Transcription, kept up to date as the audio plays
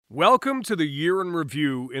Welcome to the year in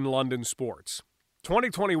review in London sports.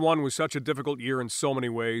 2021 was such a difficult year in so many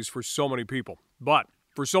ways for so many people. But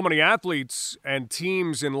for so many athletes and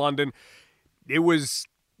teams in London, it was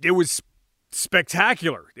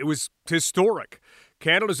spectacular. It was historic.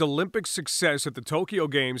 Canada's Olympic success at the Tokyo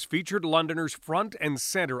Games featured Londoners front and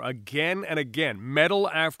center again and again, medal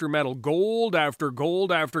after medal, gold after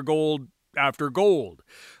gold after gold after gold.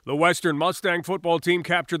 The Western Mustang football team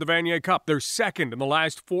captured the Vanier Cup, their second in the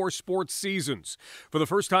last 4 sports seasons. For the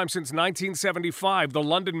first time since 1975, the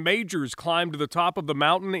London Majors climbed to the top of the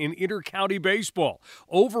mountain in inter-county baseball.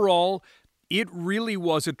 Overall, it really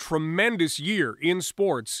was a tremendous year in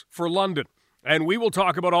sports for London. And we will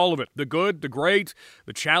talk about all of it, the good, the great,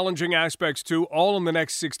 the challenging aspects too, all in the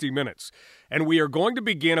next 60 minutes. And we are going to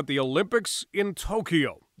begin at the Olympics in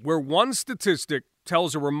Tokyo, where one statistic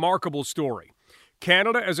tells a remarkable story.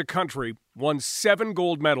 Canada as a country won 7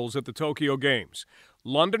 gold medals at the Tokyo Games.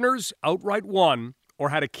 Londoners outright won or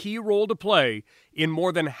had a key role to play in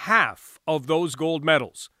more than half of those gold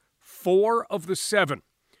medals. 4 of the 7.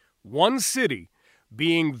 One city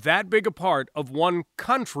being that big a part of one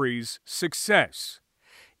country's success.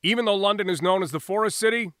 Even though London is known as the Forest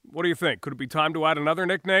City, what do you think? Could it be time to add another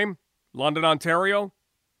nickname? London, Ontario?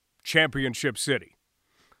 Championship City.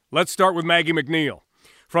 Let's start with Maggie MacNeil.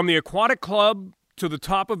 From the aquatic club to the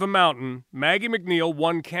top of the mountain, Maggie MacNeil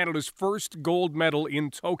won Canada's first gold medal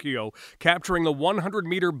in Tokyo, capturing the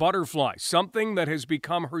 100-meter butterfly, something that has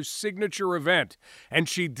become her signature event. And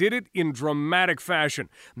she did it in dramatic fashion.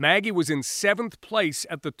 Maggie was in 7th place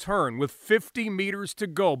at the turn with 50 meters to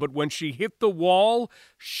go, but when she hit the wall,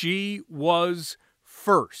 she was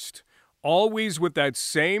first. Always with that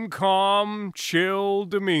same calm, chill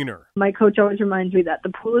demeanor. My coach always reminds me that the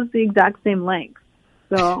pool is the exact same length.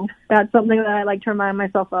 So that's something that I like to remind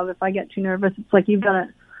myself of if I get too nervous. It's like you've done it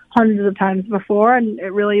hundreds of times before, and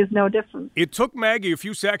it really is no different. It took Maggie a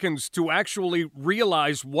few seconds to actually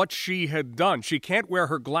realize what she had done. She can't wear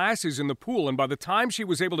her glasses in the pool, and by the time she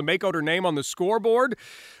was able to make out her name on the scoreboard,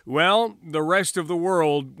 well, the rest of the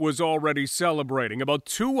world was already celebrating. About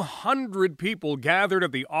 200 people gathered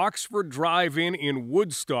at the Oxford Drive-In in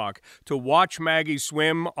Woodstock to watch Maggie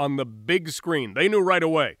swim on the big screen. They knew right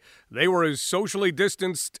away. They were as socially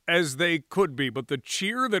distanced as they could be, but the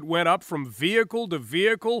cheer that went up from vehicle to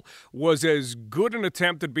vehicle was as good an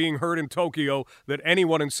attempt at being heard in Tokyo that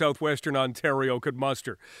anyone in southwestern Ontario could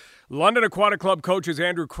muster. London Aquatic Club coaches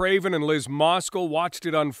Andrew Craven and Liz Moskal watched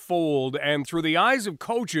it unfold, and through the eyes of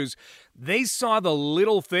coaches, they saw the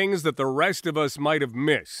little things that the rest of us might have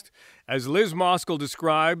missed. As Liz Moskal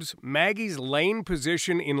describes, Maggie's lane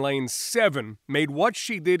position in lane 7 made what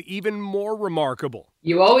she did even more remarkable.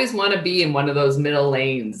 You always want to be in one of those middle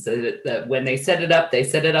lanes. That when they set it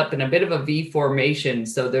up in a bit of a V formation,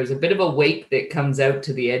 so there's a bit of a wake that comes out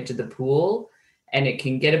to the edge of the pool, and it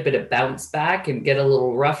can get a bit of bounce back and get a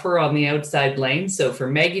little rougher on the outside lane. So for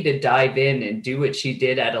Maggie to dive in and do what she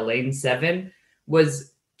did at a lane 7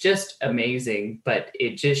 was just amazing, but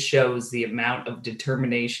it just shows the amount of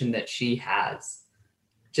determination that she has.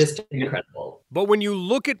 Just incredible. But when you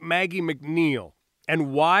look at Maggie MacNeil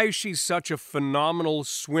and why she's such a phenomenal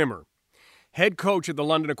swimmer, head coach at the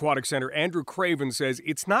London Aquatic Centre, Andrew Craven, says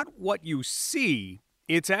it's not what you see,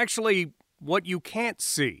 it's actually what you can't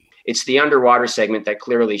see. It's the underwater segment that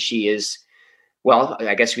clearly she is, well,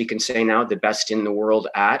 I guess we can say now, the best in the world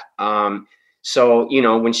at. So, you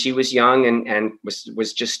know, when she was young and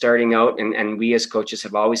was just starting out, and we as coaches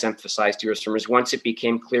have always emphasized to our swimmers, once it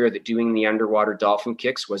became clear that doing the underwater dolphin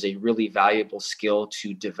kicks was a really valuable skill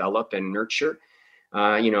to develop and nurture.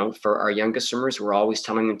 You know, for our youngest swimmers, we're always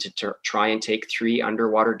telling them to try and take 3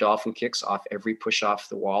 underwater dolphin kicks off every push off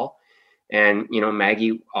the wall. And, you know,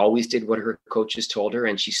 Maggie always did what her coaches told her,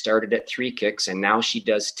 and she started at 3 kicks, and now she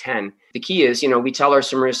does 10. The key is, you know, we tell our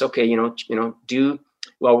swimmers, okay,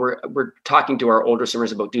 we're talking to our older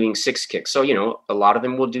swimmers about doing 6 kicks. So, you know, a lot of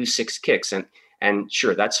them will do 6 kicks, and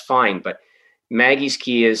sure, that's fine. But Maggie's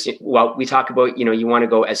key is, well, we talk about, you know, you want to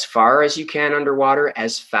go as far as you can underwater,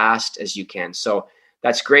 as fast as you can. So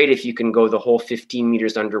that's great if you can go the whole 15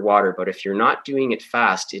 meters underwater, but if you're not doing it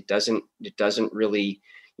fast, it doesn't really,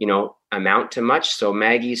 you know, amount to much. So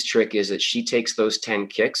Maggie's trick is that she takes those 10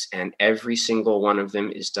 kicks, and every single one of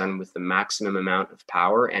them is done with the maximum amount of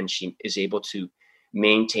power, and she is able to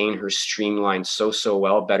maintain her streamline so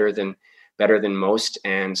well, better than most.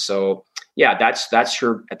 And so Yeah,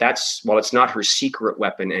 well, it's not her secret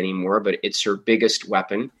weapon anymore, but it's her biggest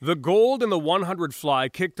weapon. The gold in the 100 fly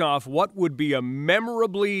kicked off what would be a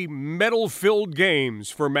memorably medal-filled games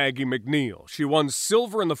for Maggie MacNeil. She won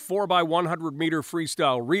silver in the 4x100 meter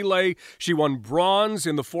freestyle relay. She won bronze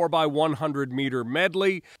in the 4x100 meter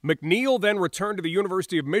medley. MacNeil then returned to the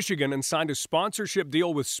University of Michigan and signed a sponsorship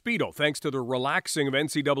deal with Speedo, thanks to the relaxing of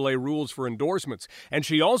NCAA rules for endorsements. And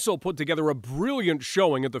she also put together a brilliant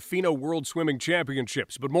showing at the FINA World Swimming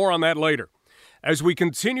Championships, but more on that later. As we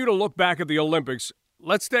continue to look back at the Olympics,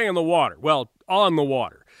 let's stay in the water. Well, on the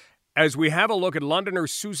water. As we have a look at Londoner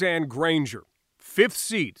Suzanne Granger, 5th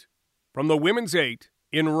seed from the women's 8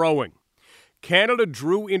 in rowing. Canada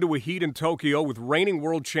drew into a heat in Tokyo with reigning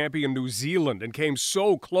world champion New Zealand and came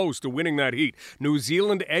so close to winning that heat. New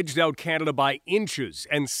Zealand edged out Canada by inches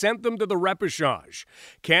and sent them to the repechage.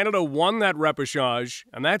 Canada won that repechage,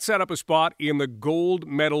 and that set up a spot in the gold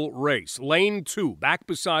medal race. Lane 2, back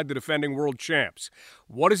beside the defending world champs.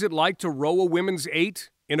 What is it like to row a women's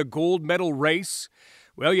 8 in a gold medal race?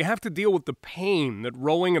 Well, you have to deal with the pain that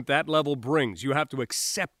rowing at that level brings. You have to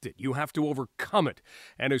accept it. You have to overcome it.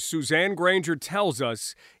 And as Suzanne Granger tells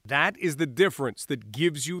us, that is the difference that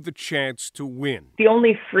gives you the chance to win. The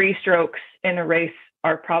only free strokes in a race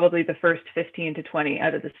are probably the first 15 to 20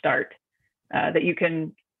 out of the start, that you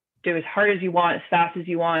can do as hard as you want, as fast as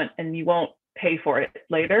you want, and you won't pay for it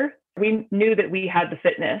later. We knew that we had the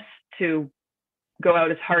fitness to go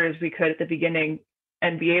out as hard as we could at the beginning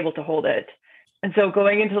and be able to hold it. And so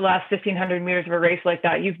going into the last 1,500 meters of a race like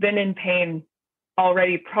that, you've been in pain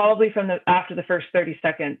already, probably after the first 30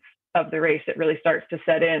 seconds of the race, it really starts to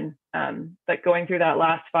set in. But going through that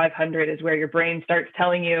last 500 is where your brain starts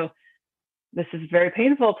telling you, this is very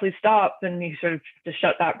painful, please stop. And you sort of just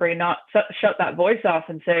shut that voice off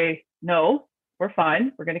and say, no, we're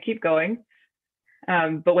fine, we're going to keep going.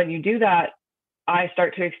 But when you do that, I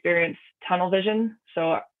start to experience tunnel vision.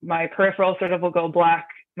 So my peripheral sort of will go black.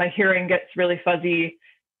 My hearing gets really fuzzy.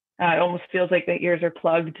 It almost feels like the ears are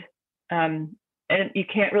plugged. And you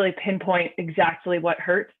can't really pinpoint exactly what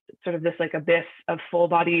hurts. It's sort of this like abyss of full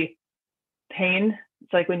body pain.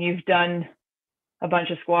 It's like when you've done a bunch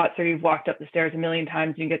of squats or you've walked up the stairs a million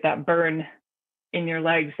times and you get that burn in your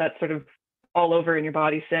legs that's sort of all over in your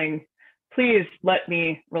body saying, please let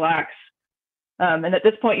me relax. And at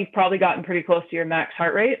this point, you've probably gotten pretty close to your max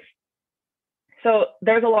heart rate. So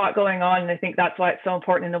there's a lot going on, and I think that's why it's so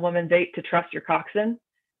important in the women's 8 to trust your coxswain.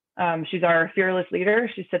 She's our fearless leader.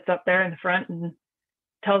 She sits up there in the front and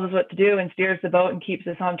tells us what to do and steers the boat and keeps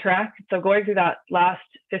us on track. So going through that last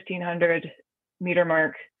 1,500 meter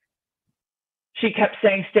mark, she kept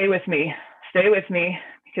saying, stay with me,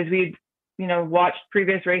 because we'd watched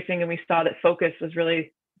previous racing and we saw that focus was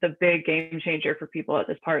really the big game changer for people at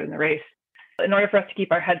this part in the race. In order for us to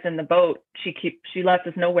keep our heads in the boat, she lets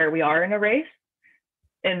us know where we are in a race.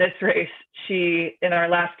 In this race, she, in our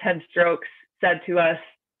last 10 strokes, said to us,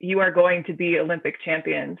 you are going to be Olympic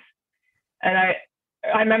champions. And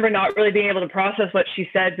I remember not really being able to process what she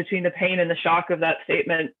said between the pain and the shock of that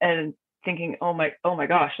statement and thinking, oh my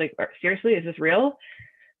gosh, like, seriously, is this real?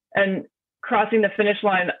 And crossing the finish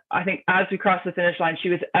line, I think as we crossed the finish line, she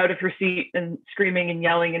was out of her seat and screaming and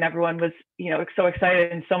yelling, and everyone was, so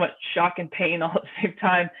excited and so much shock and pain all at the same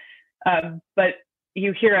time. But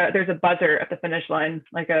you hear there's a buzzer at the finish line,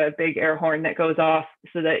 like a big air horn that goes off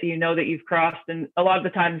so that you know that you've crossed. And a lot of the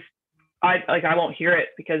times I won't hear it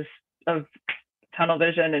because of tunnel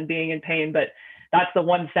vision and being in pain, but that's the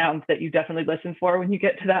one sound that you definitely listen for when you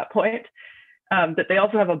get to that point. But they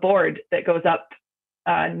also have a board that goes up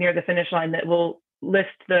near the finish line that will list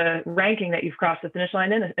the ranking that you've crossed the finish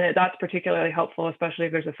line in. And that's particularly helpful, especially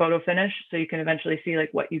if there's a photo finish, so you can eventually see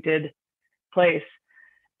like what you did place.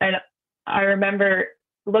 And I remember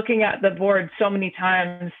looking at the board so many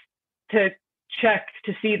times to check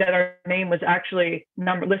to see that our name was actually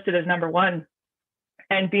listed as number 1,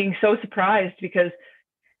 and being so surprised, because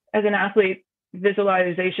as an athlete,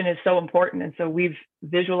 visualization is so important. And so we've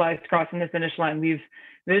visualized crossing the finish line. We've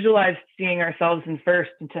visualized seeing ourselves in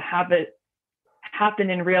first, and to have it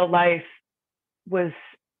happen in real life was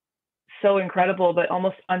so incredible, but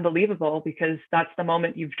almost unbelievable, because that's the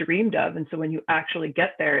moment you've dreamed of. And so when you actually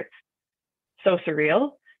get there, it's so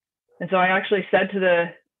surreal. And so I actually said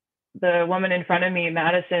to the woman in front of me,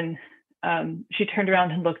 Madison, she turned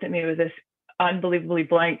around and looked at me with this unbelievably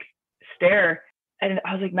blank stare. And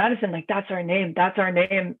I was like, Madison, like, that's our name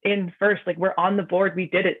in first, like, we're on the board, we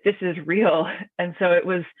did it, this is real. And so it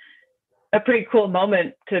was a pretty cool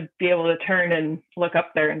moment to be able to turn and look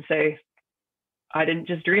up there and say, I didn't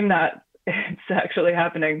just dream that, it's actually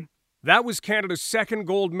happening. That was Canada's second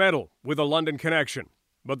gold medal with a London connection.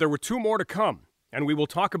 But there were 2 more to come, and we will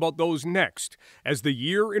talk about those next as the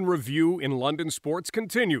year in review in London sports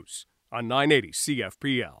continues on 980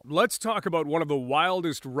 CFPL. Let's talk about one of the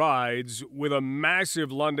wildest rides with a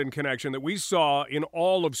massive London connection that we saw in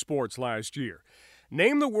all of sports last year.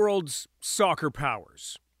 Name the world's soccer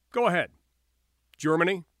powers. Go ahead.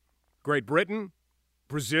 Germany, Great Britain,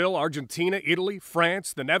 Brazil, Argentina, Italy,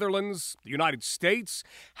 France, the Netherlands, the United States.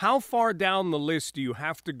 How far down the list do you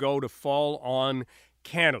have to go to fall on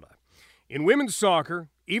Canada? In women's soccer,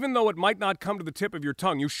 even though it might not come to the tip of your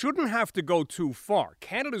tongue, you shouldn't have to go too far.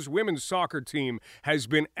 Canada's women's soccer team has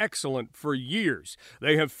been excellent for years.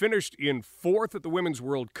 They have finished in 4th at the Women's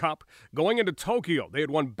World Cup. Going into Tokyo, they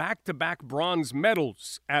had won back-to-back bronze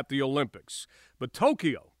medals at the Olympics. But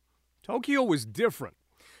Tokyo was different.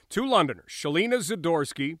 2 Londoners, Shelina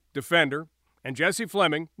Zadorsky, defender, and Jessie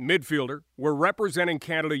Fleming, midfielder, were representing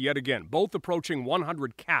Canada yet again, both approaching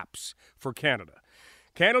 100 caps for Canada.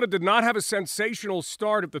 Canada did not have a sensational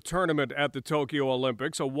start at the tournament at the Tokyo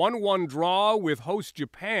Olympics. A 1-1 draw with host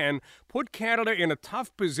Japan put Canada in a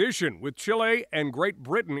tough position with Chile and Great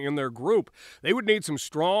Britain in their group. They would need some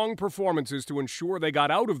strong performances to ensure they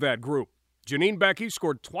got out of that group. Janine Becky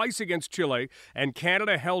scored twice against Chile, and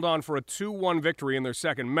Canada held on for a 2-1 victory in their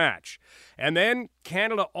second match. And then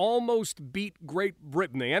Canada almost beat Great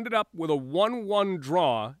Britain. They ended up with a 1-1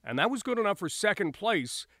 draw, and that was good enough for second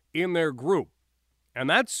place in their group. And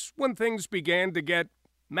that's when things began to get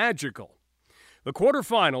magical. The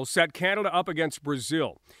quarterfinals set Canada up against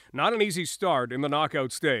Brazil. Not an easy start in the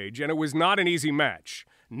knockout stage, and it was not an easy match.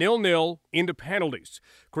 0-0 into penalties.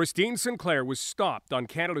 Christine Sinclair was stopped on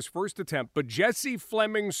Canada's first attempt, but Jessie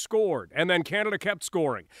Fleming scored, and then Canada kept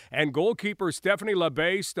scoring. And goalkeeper Stephanie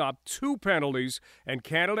Labbé stopped 2 penalties, and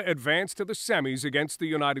Canada advanced to the semis against the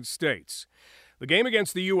United States. The game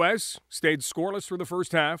against the U.S. stayed scoreless for the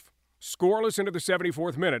first half, scoreless into the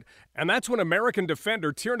 74th minute, and that's when American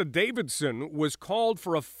defender Tierna Davidson was called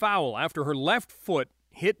for a foul after her left foot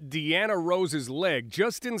hit Deanna Rose's leg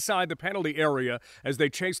just inside the penalty area as they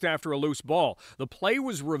chased after a loose ball. The play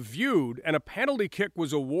was reviewed and a penalty kick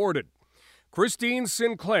was awarded. Christine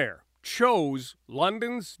Sinclair chose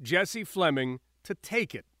London's Jessie Fleming to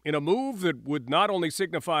take it in a move that would not only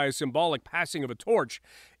signify a symbolic passing of a torch,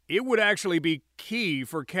 it would actually be key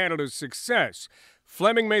for Canada's success.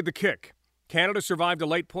 Fleming made the kick. Canada survived a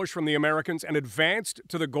late push from the Americans and advanced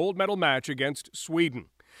to the gold medal match against Sweden.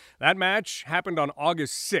 That match happened on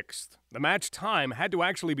August 6th. The match time had to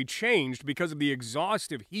actually be changed because of the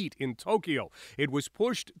exhaustive heat in Tokyo. It was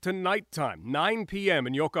pushed to nighttime, 9 p.m.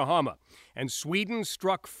 in Yokohama, and Sweden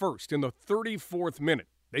struck first in the 34th minute.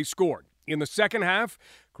 They scored. In the second half,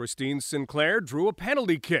 Christine Sinclair drew a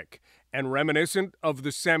penalty kick and, reminiscent of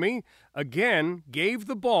the semi, again gave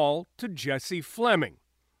the ball to Jessie Fleming.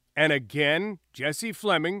 And again, Jessie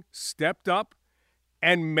Fleming stepped up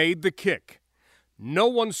and made the kick. No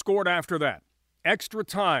one scored after that. Extra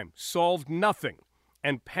time solved nothing,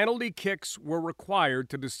 and penalty kicks were required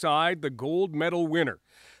to decide the gold medal winner.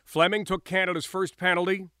 Fleming took Canada's first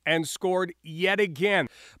penalty and scored yet again.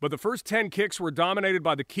 But the first 10 kicks were dominated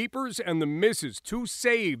by the keepers and the misses. 2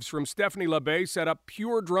 saves from Stephanie Labbé set up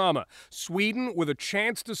pure drama. Sweden with a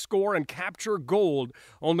chance to score and capture gold,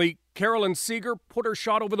 only Carolyn Seeger put her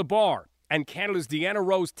shot over the bar, and Canada's Deanna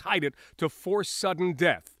Rose tied it to force sudden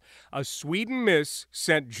death. A Sweden miss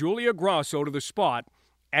sent Julia Grosso to the spot,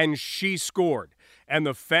 and she scored. And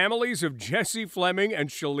the families of Jessie Fleming and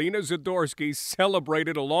Shelina Zadorsky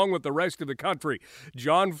celebrated along with the rest of the country.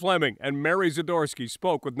 John Fleming and Mary Zadorsky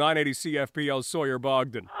spoke with 980 CFPL's Sawyer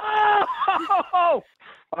Bogdan. Oh,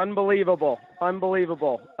 unbelievable.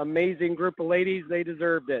 Unbelievable. Amazing group of ladies. They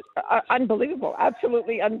deserved it. Unbelievable.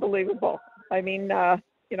 Absolutely unbelievable. I mean,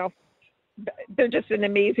 they're just an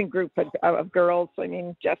amazing group of girls. I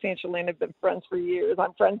mean, Jessie and Shelina have been friends for years.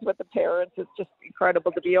 I'm friends with the parents. It's just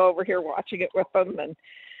incredible to be over here watching it with them. And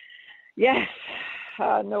yes,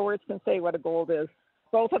 no words can say what a gold is.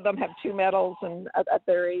 Both of them have 2 medals, and at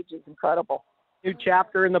their age is incredible. New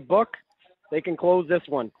chapter in the book. They can close this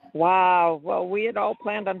one. Wow. Well, we had all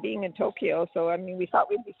planned on being in Tokyo, so I mean, we thought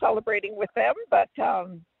we'd be celebrating with them, but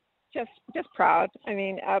just proud. I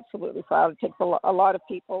mean, absolutely proud. It takes a lot of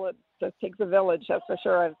people. It just takes a village, that's for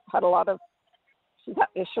sure. I've had a lot of,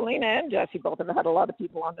 Shelina and Jessie both have had a lot of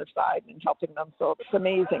people on their side and helping them, so it's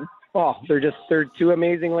amazing. Oh, they're 2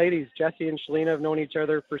 amazing ladies. Jessie and Shelina have known each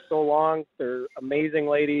other for so long. They're amazing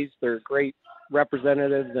ladies. They're great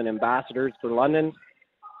representatives and ambassadors for London.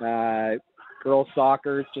 Girls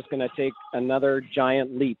soccer is just going to take another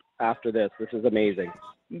giant leap after this. This is amazing.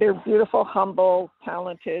 They're beautiful, humble,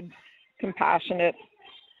 talented, compassionate,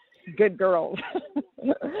 good girls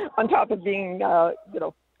on top of being,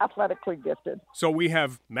 athletically gifted. So we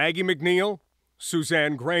have Maggie McNeil,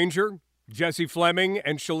 Suzanne Granger, Jessie Fleming,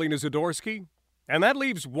 and Shelina Zadorsky. And that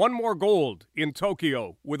leaves one more gold in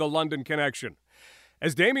Tokyo with a London connection.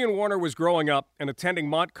 As Damian Warner was growing up and attending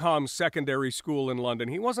Montcalm Secondary School in London,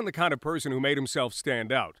 he wasn't the kind of person who made himself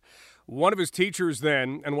stand out. One of his teachers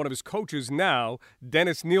then and one of his coaches now,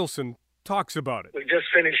 Dennis Nielsen, talks about it. We just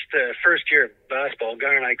finished the first year of basketball.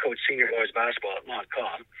 Gunnar and I coached senior boys basketball at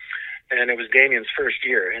Montcalm, and it was Damian's first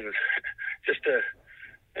year. And just to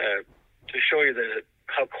show you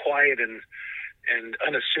how quiet and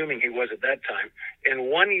unassuming he was at that time, in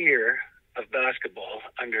 1 year of basketball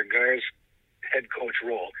under Gar's head coach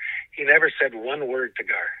role, he never said one word to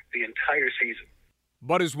Gar the entire season.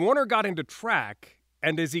 But as Warner got into track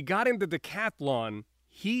and as he got into decathlon,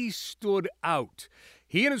 he stood out.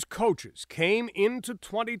 He and his coaches came into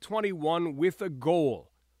 2021 with a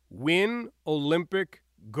goal: win Olympic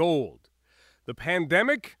gold. The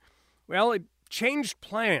pandemic, well, it changed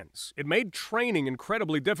plans. It made training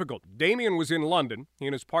incredibly difficult. Damian was in London. He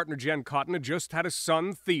and his partner Jen Cotton had just had a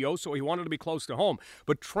son, Theo, so he wanted to be close to home.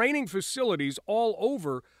 But training facilities all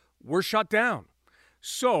over were shut down.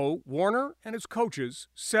 So Warner and his coaches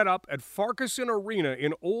set up at Farquharson Arena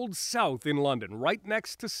in Old South in London, right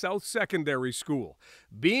next to South Secondary School.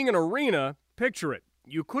 Being an arena, picture it.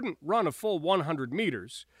 You couldn't run a full 100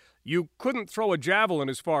 meters. You couldn't throw a javelin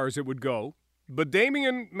as far as it would go. But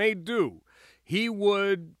Damian made do. He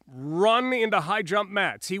would run into high jump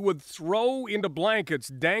mats. He would throw into blankets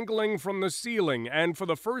dangling from the ceiling. And for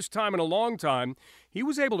the first time in a long time, he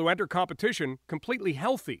was able to enter competition completely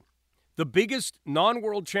healthy. The biggest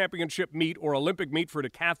non-world championship meet or Olympic meet for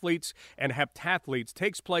decathletes and heptathletes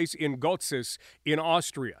takes place in Götzis in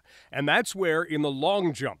Austria. And that's where, in the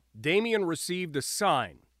long jump, Damian received a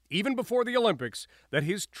sign, even before the Olympics, that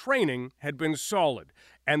his training had been solid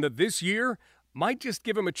and that this year might just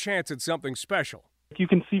give him a chance at something special. You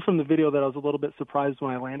can see from the video that I was a little bit surprised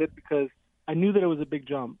when I landed because I knew that it was a big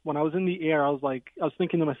jump. When I was in the air, I was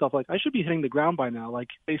thinking to myself, I should be hitting the ground by now,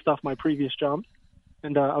 based off my previous jumps.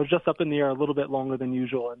 And I was just up in the air a little bit longer than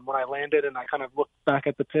usual. And when I landed and I kind of looked back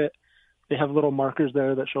at the pit, they have little markers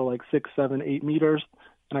there that show 6, 7, 8 meters.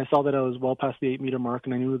 And I saw that I was well past the 8-meter mark,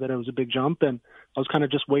 and I knew that it was a big jump. And I was kind of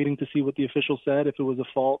just waiting to see what the official said, if it was a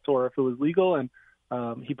fault or if it was legal. And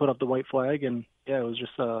he put up the white flag, and it was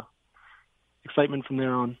just excitement from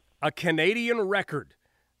there on. A Canadian record.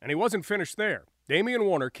 And he wasn't finished there. Damian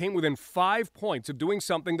Warner came within 5 points of doing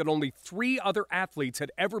something that only 3 other athletes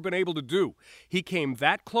had ever been able to do. He came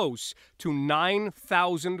that close to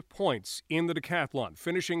 9,000 points in the decathlon,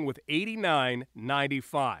 finishing with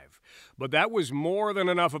 89.95. But that was more than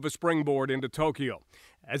enough of a springboard into Tokyo.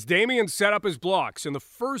 As Damian set up his blocks in the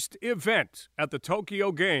first event at the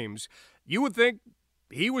Tokyo Games, you would think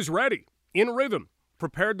he was ready, in rhythm,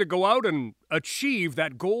 prepared to go out and achieve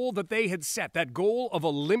that goal that they had set, that goal of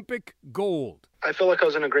Olympic gold. I feel like I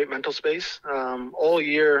was in a great mental space all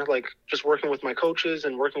year, just working with my coaches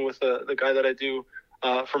and working with the guy that I do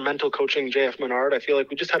for mental coaching, JF Menard. I feel like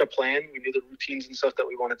we just had a plan. We knew the routines and stuff that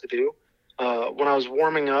we wanted to do. When I was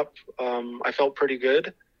warming up, I felt pretty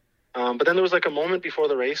good. But then there was a moment before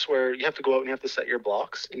the race where you have to go out and you have to set your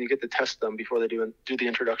blocks and you get to test them before they do the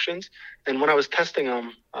introductions. And when I was testing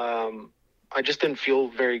them, I just didn't feel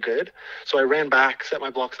very good. So I ran back, set my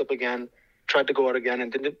blocks up again, tried to go out again,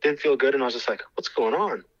 and didn't feel good. And I was just like, what's going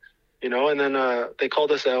on? And then they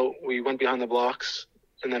called us out. We went behind the blocks.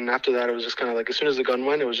 And then after that, it was just kind of as soon as the gun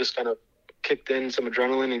went, it was just kind of kicked in some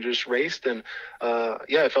adrenaline and just raced. And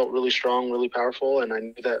I felt really strong, really powerful. And I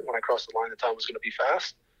knew that when I crossed the line, the time was going to be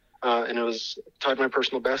fast. And it was tied my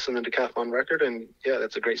personal best and the decathlon record. And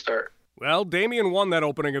that's a great start. Well, Damian won that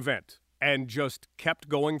opening event and just kept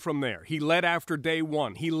going from there. He led after day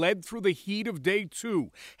 1. He led through the heat of day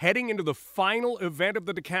 2. Heading into the final event of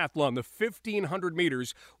the decathlon, the 1,500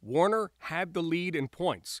 meters, Warner had the lead in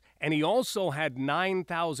points. And he also had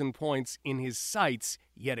 9,000 points in his sights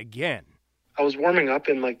yet again. I was warming up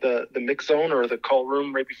in the mix zone or the call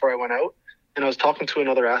room right before I went out. And I was talking to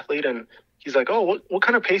another athlete, and he's like, oh, what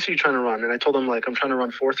kind of pace are you trying to run? And I told him, I'm trying to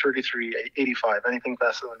run 4:33.85, anything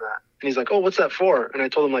faster than that. And he's like, oh, what's that for? And I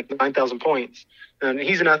told him, 9,000 points. And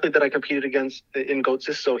he's an athlete that I competed against in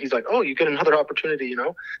Götzis, so he's like, oh, you get another opportunity,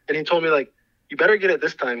 And he told me, you better get it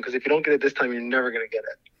this time, because if you don't get it this time, you're never going to get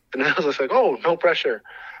it. And I was just like, oh, no pressure.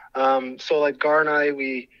 So, Gar and I,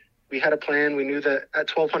 we had a plan. We knew that at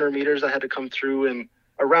 1,200 meters, I had to come through in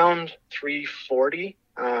around 3:40,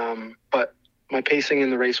 but my pacing in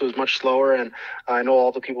the race was much slower, and I know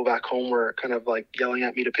all the people back home were kind of yelling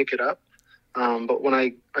at me to pick it up. But when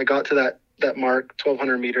I got to that that mark,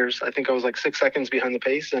 1,200 meters. I think I was like 6 seconds behind the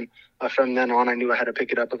pace. And from then on, I knew I had to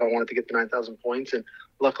pick it up if I wanted to get the 9,000 points. And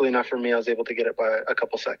luckily enough for me, I was able to get it by a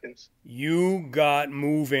couple seconds. You got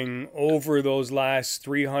moving over those last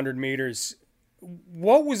 300 meters.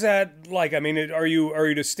 What was that like? I mean, are you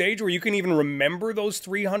at a stage where you can even remember those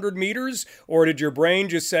 300 meters? Or did your brain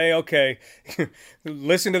just say, okay,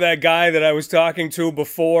 listen to that guy that I was talking to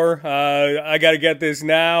before. I got to get this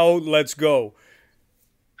now. Let's go.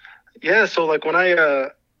 Yeah, so like when I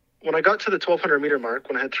got to the 1,200 meter mark,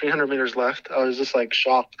 when I had 300 meters left, I was just like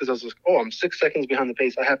shocked because I was like, oh, I'm 6 seconds behind the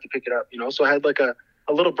pace. I have to pick it up, So I had like a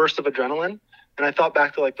little burst of adrenaline. And I thought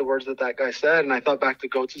back to like the words that guy said, and I thought back to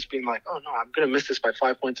Goetz just being like, oh no, I'm gonna miss this by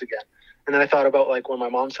 5 points again. And then I thought about like when my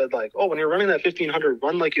mom said like, oh, when you're running that 1,500,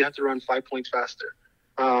 run like you have to run 5 points faster.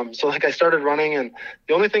 So like I started running, and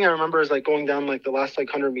the only thing I remember is like going down like the last like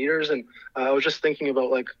 100 meters, and I was just thinking about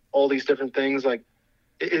like all these different things. Like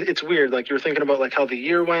it's weird. Like you're thinking about like how the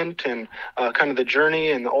year went and kind of the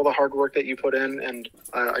journey and all the hard work that you put in. And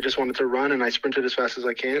I just wanted to run, and I sprinted as fast as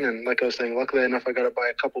I can. And like I was saying, luckily enough, I got it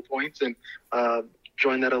by a couple points and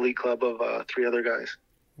joined that elite club of 3 other guys.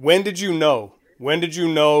 When did you know? When did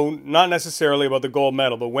you know, not necessarily about the gold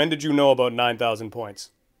medal, but when did you know about 9,000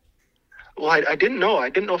 points? Well, I didn't know. I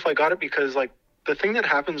didn't know if I got it because like the thing that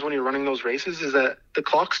happens when you're running those races is that the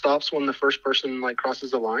clock stops when the first person like crosses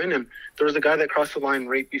the line, and there was a guy that crossed the line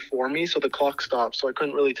right before me, so the clock stopped. So I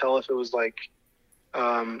couldn't really tell if it was like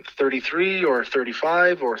 33 or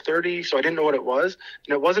 35 or 30. So I didn't know what it was,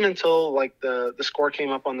 and it wasn't until like the score came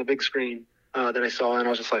up on the big screen that I saw, and I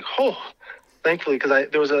was just like, oh, thankfully, because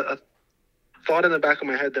there was a thought in the back of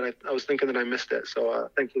my head that I was thinking that I missed it. So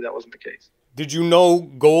thankfully that wasn't the case. Did you know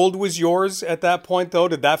gold was yours at that point, though?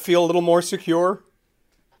 Did that feel a little more secure?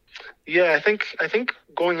 Yeah, I think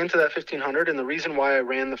going into that 1,500, and the reason why I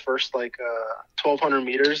ran the first 1,200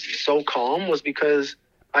 meters so calm was because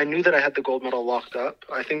I knew that I had the gold medal locked up.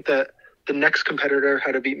 I think that the next competitor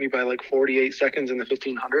had to beat me by like 48 seconds in the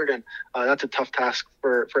 1,500, and that's a tough task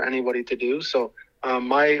for anybody to do. So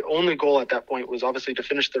my only goal at that point was obviously to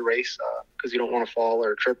finish the race because you don't want to fall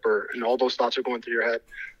or trip, and all those thoughts are going through your head.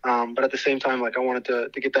 But at the same time, like I wanted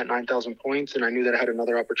to get that 9,000 points, and I knew that I had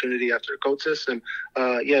another opportunity after Coates. And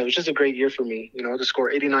it was just a great year for me, to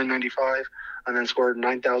score 89.95 and then scored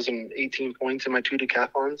 9,018 points in my 2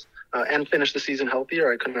 decathlons and finish the season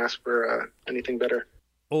healthier. I couldn't ask for anything better.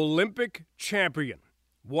 Olympic champion,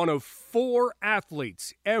 one of 4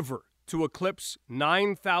 athletes ever to eclipse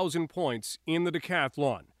 9,000 points in the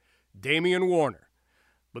decathlon, Damian Warner.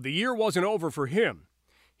 But the year wasn't over for him.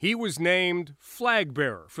 He was named flag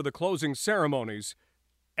bearer for the closing ceremonies,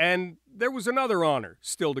 and there was another honor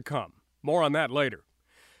still to come. More on that later.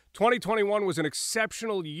 2021 was an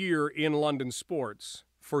exceptional year in London sports,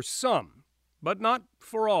 for some, but not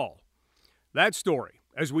for all. That story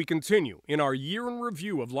as we continue in our year in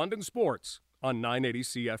review of London sports on 980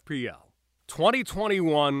 CFPL.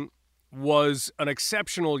 2021 was an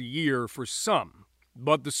exceptional year for some,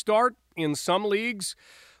 but the start in some leagues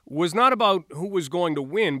was not about who was going to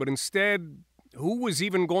win, but instead who was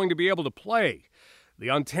even going to be able to play. The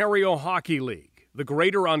Ontario Hockey League, the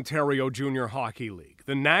Greater Ontario Junior Hockey League,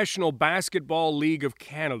 the National Basketball League of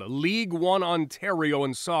Canada, League One Ontario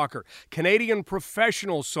in soccer, Canadian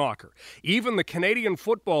Professional Soccer, even the Canadian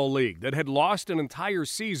Football League that had lost an entire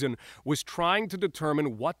season was trying to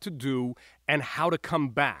determine what to do and how to come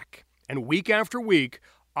back. And week after week,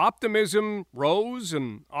 optimism rose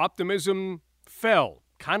and optimism fell,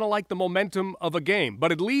 kind of like the momentum of a game.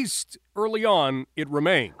 But at least early on, it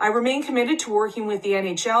remained. I remain committed to working with the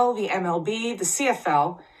NHL, the MLB, the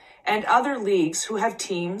CFL, and other leagues who have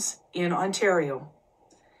teams in Ontario.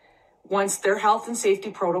 Once their health and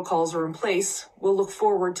safety protocols are in place, we'll look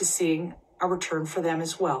forward to seeing a return for them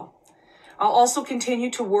as well. I'll also continue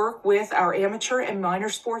to work with our amateur and minor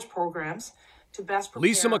sports programs to best prepare.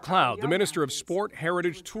 Lisa MacLeod, the Minister of Sport,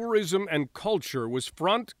 Heritage, Tourism, and Culture, was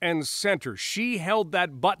front and center. She held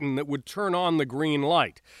that button that would turn on the green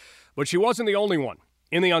light. But she wasn't the only one.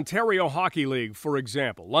 In the Ontario Hockey League, for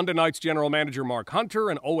example, London Knights General Manager Mark Hunter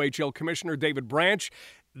and OHL Commissioner David Branch,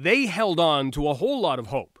 they held on to a whole lot of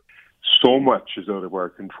hope. So much is out of our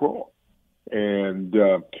control, and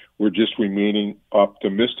we're just remaining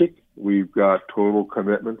optimistic. We've got total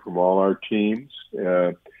commitment from all our teams,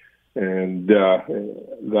 and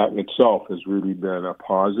that in itself has really been a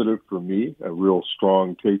positive for me, a real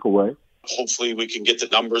strong takeaway. Hopefully we can get the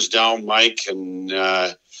numbers down, Mike, and,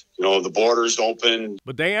 the borders open.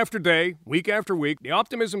 But day after day, week after week, the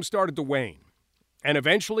optimism started to wane. And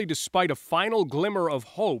eventually, despite a final glimmer of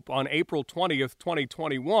hope on April 20th,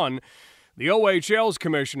 2021, The OHL's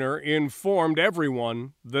commissioner informed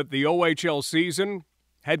everyone that the OHL season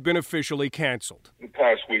had been officially canceled. The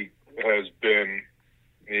past week has been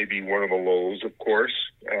maybe one of the lows, of course,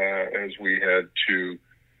 as we had to,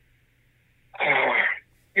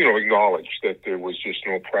 acknowledge that there was just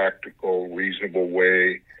no practical, reasonable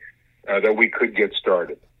way that we could get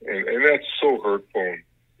started. And that's so hurtful,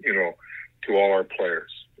 to all our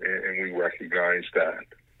players. And we recognize that.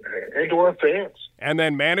 And to our fans. And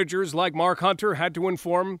then managers like Mark Hunter had to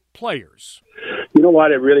inform players. You know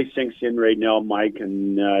what? It really sinks in right now, Mike.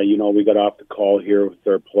 And, we got off the call here with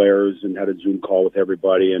our players and had a Zoom call with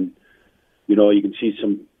everybody. And, you can see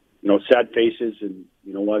some, sad faces. And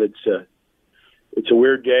you know what? It's a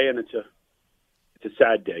weird day and it's a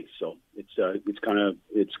sad day. So it's kind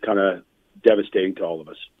of devastating to all of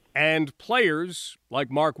us. And players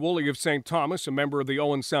like Mark Woolley of St. Thomas, a member of the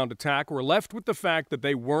Owen Sound Attack, were left with the fact that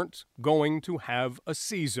they weren't going to have a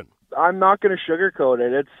season. I'm not going to sugarcoat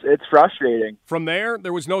it. It's frustrating. From there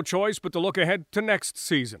was no choice but to look ahead to next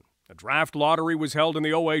season. A draft lottery was held in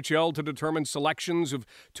the OHL to determine selections of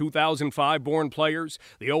 2005-born players.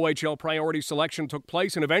 The OHL priority selection took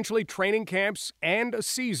place, and eventually training camps and a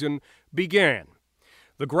season began.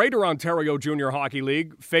 The Greater Ontario Junior Hockey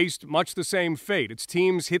League faced much the same fate. Its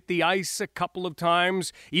teams hit the ice a couple of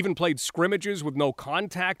times, even played scrimmages with no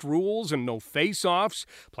contact rules and no face-offs.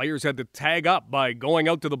 Players had to tag up by going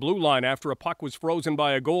out to the blue line after a puck was frozen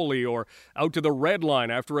by a goalie or out to the red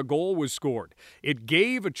line after a goal was scored. It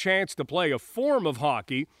gave a chance to play a form of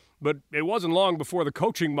hockey, but it wasn't long before the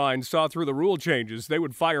coaching minds saw through the rule changes. They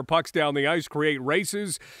would fire pucks down the ice, create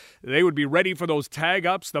races. They would be ready for those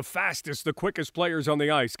tag-ups. The fastest, the quickest players on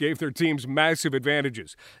the ice gave their teams massive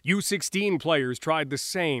advantages. U16 players tried the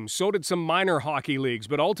same. So did some minor hockey leagues.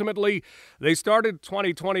 But ultimately, they started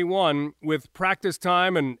 2021 with practice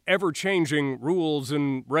time and ever-changing rules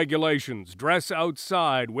and regulations. Dress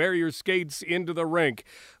outside. Wear your skates into the rink.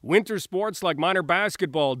 Winter sports like minor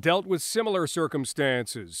basketball dealt with similar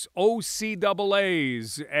circumstances.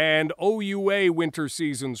 OCAAs and OUA winter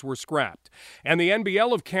seasons were scrapped. And the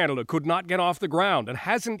NBL of Canada could not get off the ground and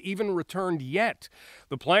hasn't even returned yet.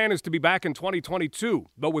 The plan is to be back in 2022,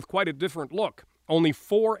 though with quite a different look. Only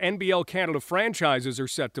 4 NBL Canada franchises are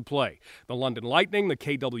set to play. The London Lightning, the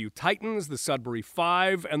KW Titans, the Sudbury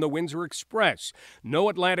Five, and the Windsor Express. No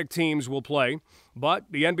Atlantic teams will play,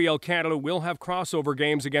 but the NBL Canada will have crossover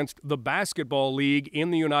games against the Basketball League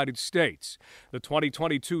in the United States. The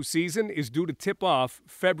 2022 season is due to tip off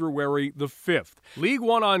February the 5th. League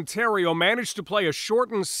One Ontario managed to play a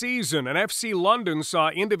shortened season, and FC London saw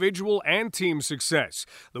individual and team success.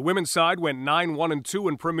 The women's side went 9-1-2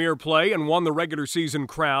 in Premier play and won the regular season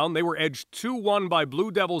crown. They were edged 2-1 by Blue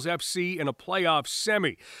Devils FC in a playoff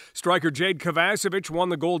semi. Striker Jade Kovacevic won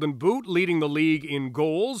the Golden Boot, leading the league in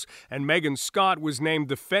goals, and Megan Scott was named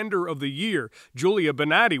Defender of the Year. Julia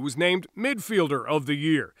Benatti was named Midfielder of the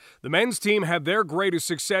Year. The men's team had their greatest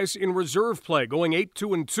success in reserve play, going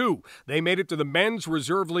 8-2-2. They made it to the Men's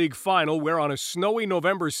Reserve League final, where on a snowy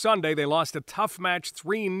November Sunday they lost a tough match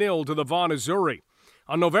 3-0 to the Vaughan Azzurri.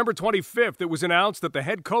 On November 25th, it was announced that the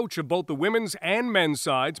head coach of both the women's and men's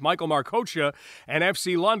sides, Michael Marcocia, and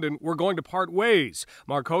FC London were going to part ways.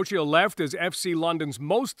 Marcocia left as FC London's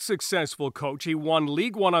most successful coach. He won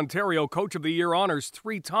League One Ontario Coach of the Year honors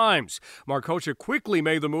 3 times. Marcocia quickly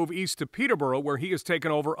made the move east to Peterborough, where he has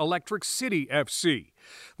taken over Electric City FC.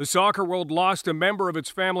 The soccer world lost a member of its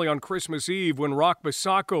family on Christmas Eve when Rock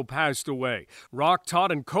Bisacco passed away. Rock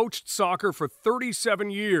taught and coached soccer for 37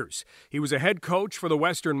 years. He was a head coach for the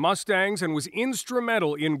Western Mustangs and was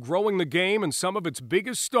instrumental in growing the game and some of its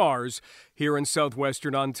biggest stars here in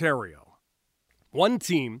southwestern Ontario. One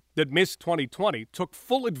team that missed 2020 took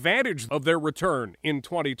full advantage of their return in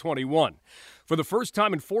 2021. For the first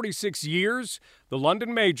time in 46 years, the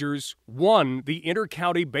London Majors won the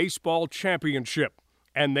Inter-County Baseball Championship,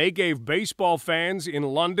 and they gave baseball fans in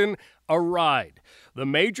London a ride. The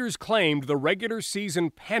Majors claimed the regular season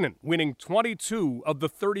pennant, winning 22 of the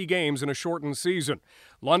 30 games in a shortened season.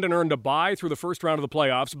 London earned a bye through the first round of the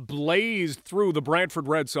playoffs, blazed through the Brantford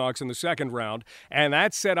Red Sox in the second round, and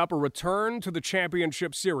that set up a return to the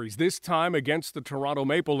championship series, this time against the Toronto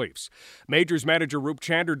Maple Leafs. Majors manager Roop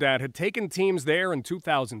Chanderdat had taken teams there in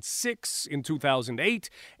 2006, in 2008,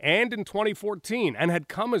 and in 2014, and had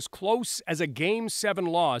come as close as a Game 7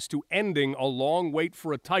 loss to ending a long wait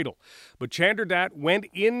for a title. But Chanderdat went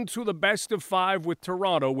into the best of 5 with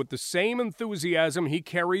Toronto with the same enthusiasm he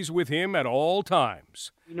carries with him at all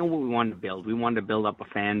times. We know what we wanted to build. We wanted to build up a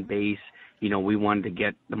fan base we wanted to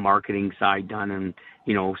get the marketing side done, and,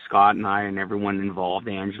 Scott and I and everyone involved,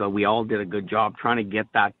 Angela, we all did a good job trying to get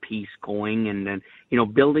that piece going, and then,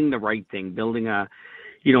 building the right thing, building a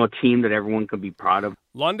team that everyone could be proud of.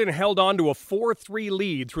 London held on to a 4-3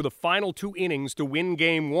 lead through the final 2 innings to win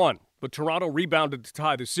Game 1, but Toronto rebounded to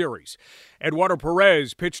tie the series. Eduardo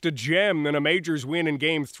Perez pitched a gem in a Majors win in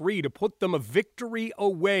Game 3 to put them a victory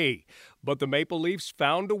away. But the Maple Leafs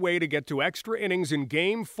found a way to get to extra innings in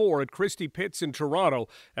Game 4 at Christie Pitts in Toronto,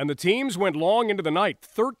 and the teams went long into the night,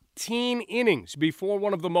 13 innings before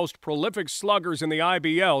one of the most prolific sluggers in the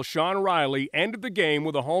IBL, Sean Riley, ended the game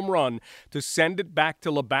with a home run to send it back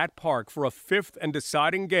to Labatt Park for a 5th and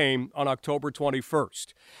deciding game on October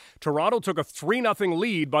 21st. Toronto took a 3-0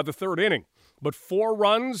 lead by the 3rd inning, but 4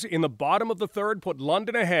 runs in the bottom of the 3rd put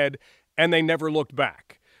London ahead, and they never looked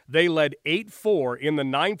back. They led 8-4 in the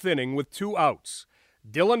 9th inning with 2 outs.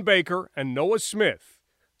 Dylan Baker and Noah Smith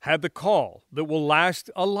had the call that will last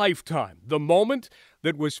a lifetime, the moment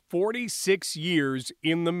that was 46 years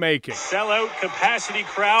in the making. Sellout capacity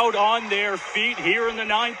crowd on their feet here in the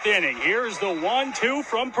 9th inning. Here's the 1-2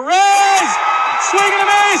 from Perez. Swing and a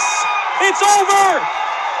miss. It's over.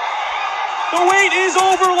 The wait is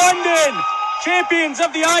over, London. Champions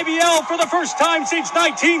of the IBL for the first time since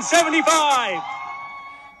 1975.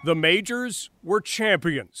 The Majors were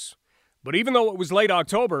champions. But even though it was late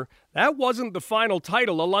October, that wasn't the final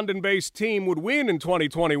title a London-based team would win in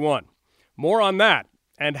 2021. More on that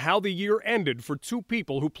and how the year ended for 2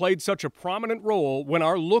 people who played such a prominent role when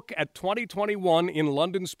our look at 2021 in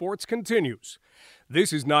London sports continues.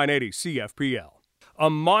 This is 980 CFPL. A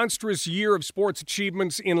monstrous year of sports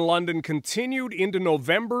achievements in London continued into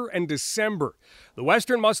November and December. The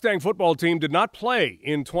Western Mustang football team did not play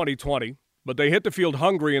in 2020, but they hit the field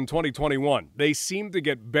hungry in 2021. They seemed to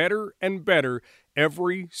get better and better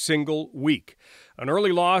every single week. An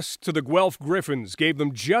early loss to the Guelph Griffins gave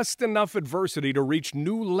them just enough adversity to reach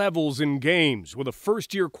new levels in games with a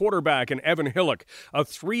first-year quarterback in Evan Hillock, a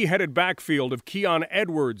 3-headed backfield of Keon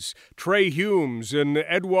Edwards, Trey Humes, and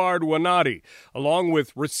Edward Wanati, along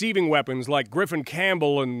with receiving weapons like Griffin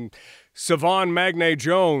Campbell and Savon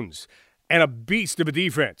Magne-Jones, and a beast of a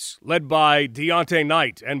defense led by Deontay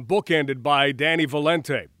Knight and bookended by Danny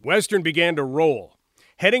Valente. Western began to roll.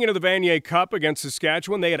 Heading into the Vanier Cup against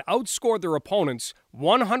Saskatchewan, they had outscored their opponents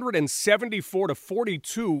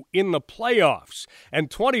 174-42 in the playoffs, and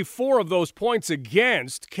 24 of those points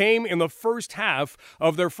against came in the first half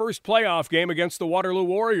of their first playoff game against the Waterloo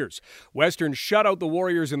Warriors. Western shut out the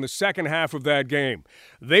Warriors in the second half of that game.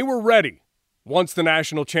 They were ready once the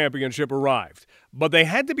national championship arrived, but they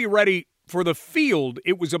had to be ready for the field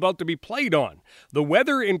it was about to be played on. The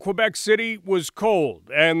weather in Quebec City was cold,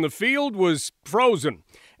 and the field was frozen.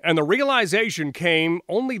 And the realization came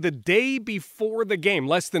only the day before the game,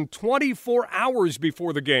 less than 24 hours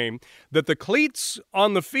before the game, that the cleats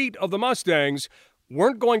on the feet of the Mustangs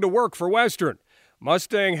weren't going to work for Western.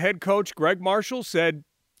 Mustang head coach Greg Marshall said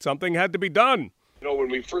something had to be done. When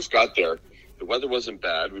we first got there, the weather wasn't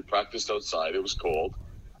bad. We practiced outside. It was cold.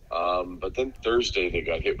 But then Thursday they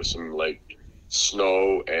got hit with some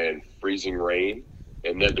snow and freezing rain,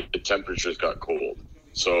 and then the temperatures got cold.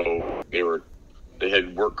 So they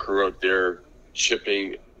had work crew out there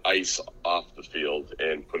chipping ice off the field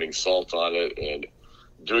and putting salt on it and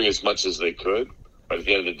doing as much as they could. But at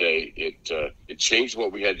the end of the day, it changed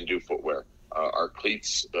what we had to do footwear. Our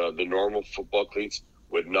cleats, the normal football cleats,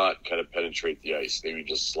 would not kind of penetrate the ice. They would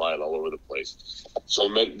just slide all over the place. So it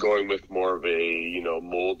meant going with more of a,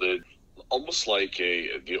 molded, almost like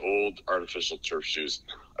the old artificial turf shoes.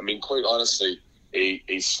 I mean, quite honestly,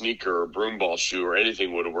 a sneaker or broom ball shoe or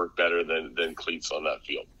anything would have worked better than cleats on that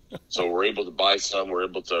field. So we're able to buy some, we're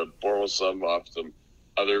able to borrow some off some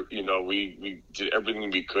other, we did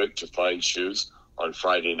everything we could to find shoes on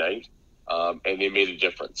Friday night, and they made a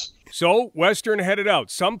difference. So Western headed out,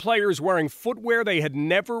 some players wearing footwear they had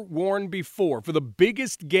never worn before for the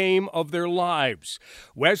biggest game of their lives.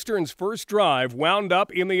 Western's first drive wound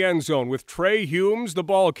up in the end zone with Trey Humes, the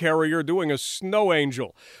ball carrier, doing a snow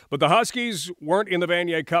angel. But the Huskies weren't in the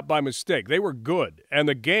Vanier Cup by mistake. They were good, and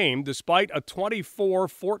the game, despite a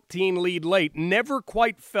 24-14 lead late, never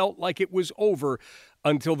quite felt like it was over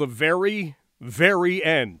until the very, very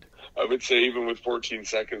end. I would say even with 14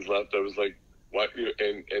 seconds left, I was like, what?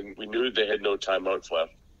 And we knew they had no timeouts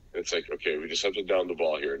left. It's like, okay, we just have to down the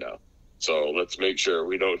ball here now. So let's make sure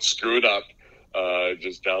we don't screw it up.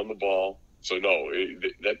 Just down the ball. So no,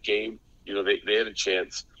 that game, they had a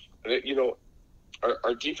chance.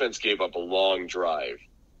 Our defense gave up a long drive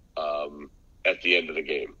at the end of the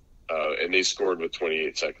game, and they scored with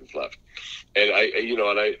 28 seconds left. And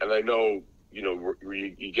I know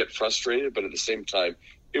you get frustrated, but at the same time,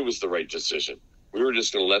 it was the right decision. We were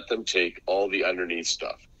just going to let them take all the underneath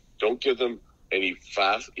stuff. Don't give them any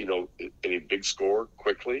any big score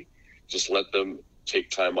quickly. Just let them take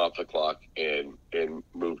time off the clock and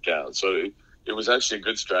move down. So it was actually a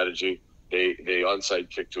good strategy. They onside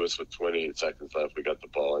kicked to us with 28 seconds left. We got the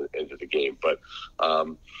ball into the game. But,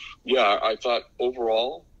 I thought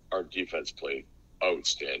overall our defense played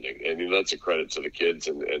outstanding. And that's a credit to the kids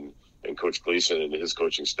and Coach Gleason and his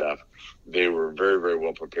coaching staff. They were very, very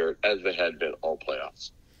well prepared, as they had been all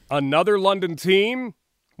playoffs. Another London team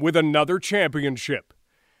with another championship.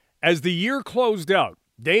 As the year closed out,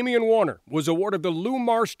 Damian Warner was awarded the Lou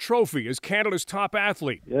Marsh Trophy as Canada's top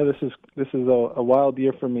athlete. Yeah, this is a wild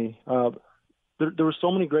year for me. There were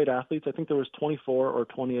so many great athletes. I think there was 24 or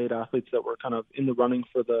 28 athletes that were kind of in the running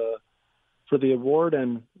for the award,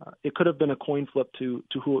 and it could have been a coin flip to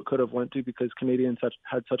who it could have went to because Canadians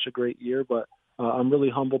had such a great year. But I'm really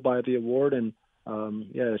humbled by the award, and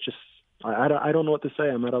it's just I don't know what to say.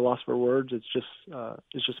 I'm at a loss for words. It's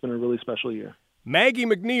just been a really special year. Maggie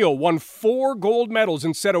McNeil won 4 gold medals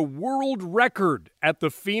and set a world record at the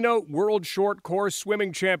FINA World Short Course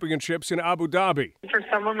Swimming Championships in Abu Dhabi. For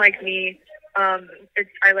someone like me, I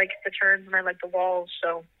like the turns and I like the walls,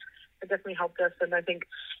 so it definitely helped us. And I think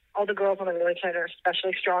all the girls on the relay side are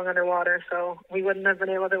especially strong underwater, so we wouldn't have been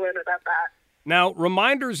able to win without that. Now,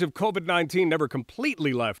 reminders of COVID-19 never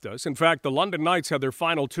completely left us. In fact, the London Knights had their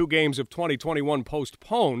final 2 games of 2021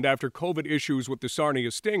 postponed after COVID issues with the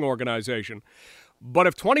Sarnia Sting organization. But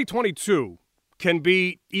if 2022 can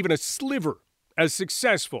be even a sliver as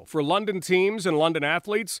successful for London teams and London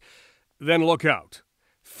athletes, then look out.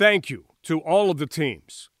 Thank you to all of the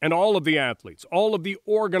teams and all of the athletes, all of the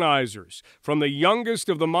organizers, from the youngest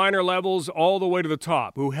of the minor levels all the way to the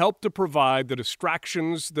top, who helped to provide the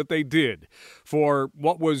distractions that they did for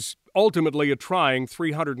what was ultimately a trying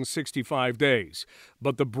 365 days.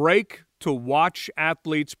 But the break to watch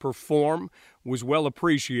athletes perform was well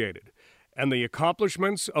appreciated, and the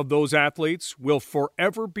accomplishments of those athletes will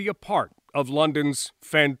forever be a part of London's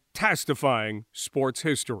fantastifying sports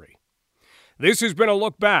history. This has been a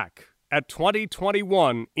look back at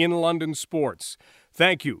 2021 in London sports.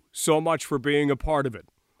 Thank you so much for being a part of it.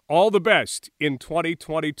 All the best in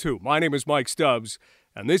 2022. My name is Mike Stubbs,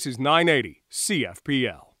 and this is 980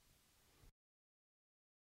 CFPL.